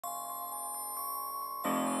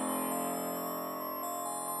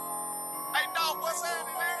Hey,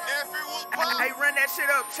 run that shit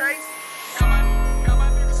up, Chase. Got my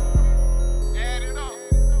niggas add it up.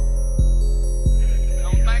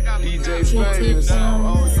 Don't think I'm DJ Famous, I don't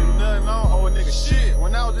owe you nothing, I don't owe a nigga shit.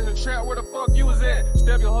 When I was in the trap, where the fuck you was at?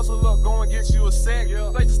 Step your hustle up, go and get you a sack. Stay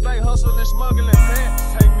to stay hustling, smuggling packs.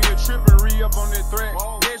 Take me a trip and re-up on that threat.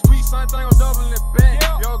 Next week, same thing, I'm doubling it back.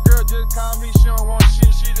 Your girl just called me, she don't want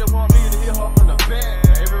shit, she just want me to hit her from the back.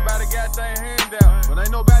 Everybody got their hand out, but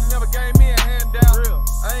ain't nobody never gave me a handout.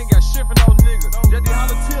 I ain't got shit for no nigga. Just the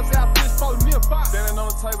holler tips out this for me. Standing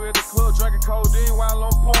on the table at the club, drinking codeine while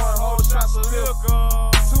I'm pouring whole shots of liquor.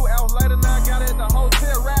 2 hours later, now I got it at the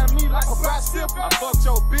hotel, riding me like a bicycle. I fucked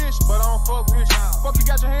your bitch, but I don't fuck with you. Fuck you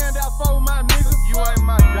got your hand out for my nigga. You ain't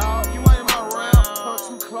my dog, you ain't my round. Come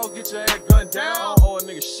too close, get your ass gunned down. I don't owe a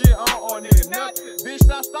nigga shit, I don't owe a nigga nothing. Bitch,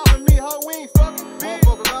 stop stopping me, ho, we ain't fucking.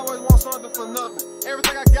 Motherfuckers always want something for nothing.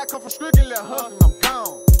 Everything I got come from Scrip, let hustling, I'm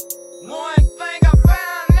gone. one thing I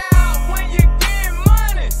found out when you get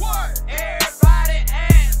money. What? Everybody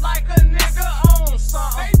act like a nigga on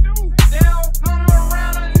something. They do. They don't come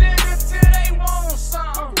around a nigga till they want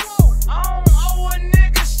something. I don't owe a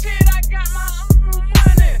nigga shit, I got my own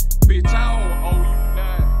money. Bitch, I don't owe you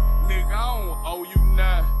nothing. Nigga, I don't owe you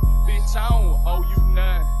nothing. Bitch, I don't owe you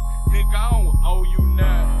nothing. Nigga, I don't owe you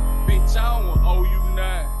nothing. Bitch, I don't owe you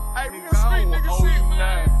nothing. Hey, nigga, I don't owe you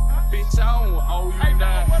nothing. Bitch, I don't owe you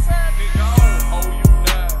nothing. Nigga, I don't owe you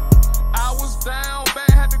nothing. I was down bad,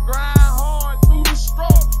 had to grind hard through the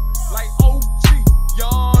struggle. Like OG,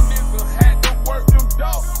 young nigga had to work them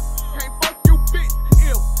dogs. Can't fuck you, bitch,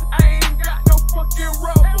 if I ain't got no fucking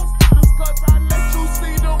rubber. Just cause I let you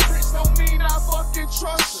see them bricks don't mean I fucking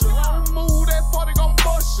trust you. Long move, that party gon'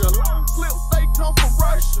 bust you. Long clips, they come from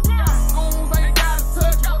Russia. Goons ain't gotta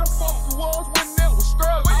touch you. What the fuck you was when it was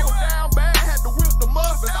struggling? I was down bad, had to whip the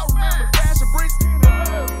muffins. I remember flashing bricks in the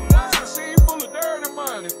oven. Watch machine full of dirty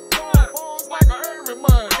money. Phones like a urban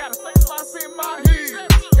money. Got a safe box in my head.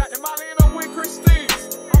 Got the molly in up with Christine.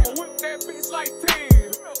 I'ma whip that bitch like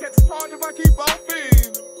 10. Catch a charge if I keep on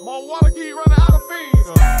feeding. More water keep running out of feed.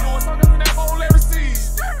 Doing something in that bowl every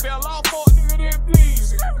season. Fell off for a nigga then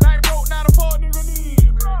please.